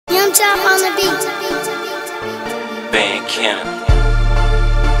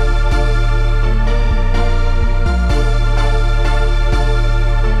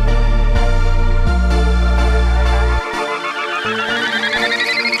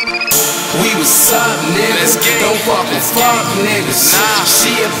what's up, niggas? Don't fuck niggas. She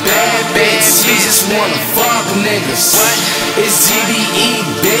a bad bitch, she just wanna fuck niggas. It's GBE,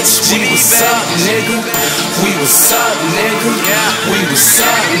 bitch. We what's up, nigga? We what's up, nigga? We what's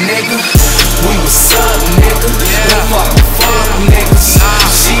up, nigga? We what's up, nigga? Don't fuck niggas.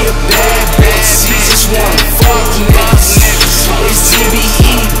 She a bad bitch, she just wanna fuck niggas. It's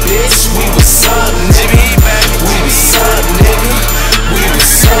GBE, bitch. We what's up, nigga? We what's up, nigga? We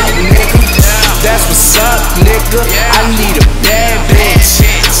what's up, nigga? That's what's up, nigga. I need a bad bitch.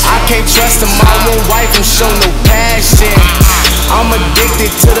 I can't trust a mom and wife and show no passion. I'm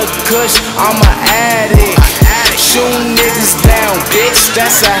addicted to the kush, I'm a addict. Shooting niggas down, bitch,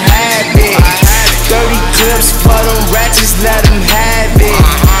 that's a habit. 30 clips for them ratchets, let them have it.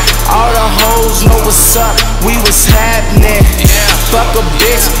 All the hoes know what's up, we was happening. Fuck a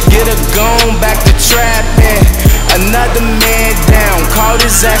bitch, get her gone, back to trapping. Another man down, caught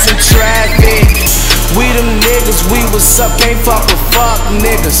his ass in traffic. We them niggas, we what's up, can't fuck with fuck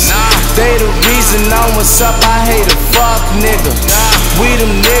niggas. They the reason I'm what's up, I hate a fuck nigga. We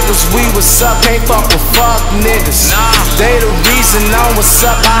them niggas, we what's up, can't fuck with fuck niggas. They the reason I'm what's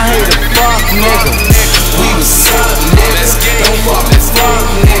up, I hate a fuck nigga. We what's up, niggas, don't fuck with fuck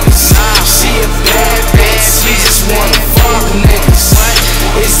niggas. She a bad bitch, she just wanna fuck niggas.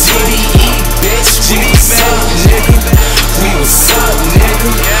 It's GDE, bitch, we what's up, nigga. We what's up,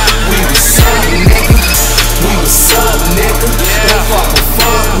 nigga. We what's up, nigga. We what's up, nigga. Don't fuck with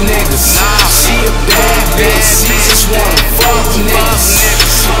fuck niggas. She a bad bitch, she just wanna fuck niggas.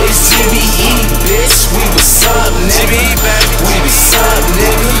 It's GBE, bitch. We what's up, nigga. We what's up,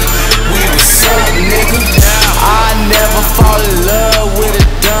 nigga. We what's up, nigga. I never fall in love with a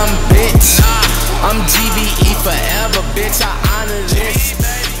dumb bitch. I'm GBE forever, bitch. I honor this.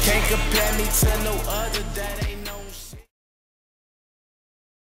 Can't compare me to no other that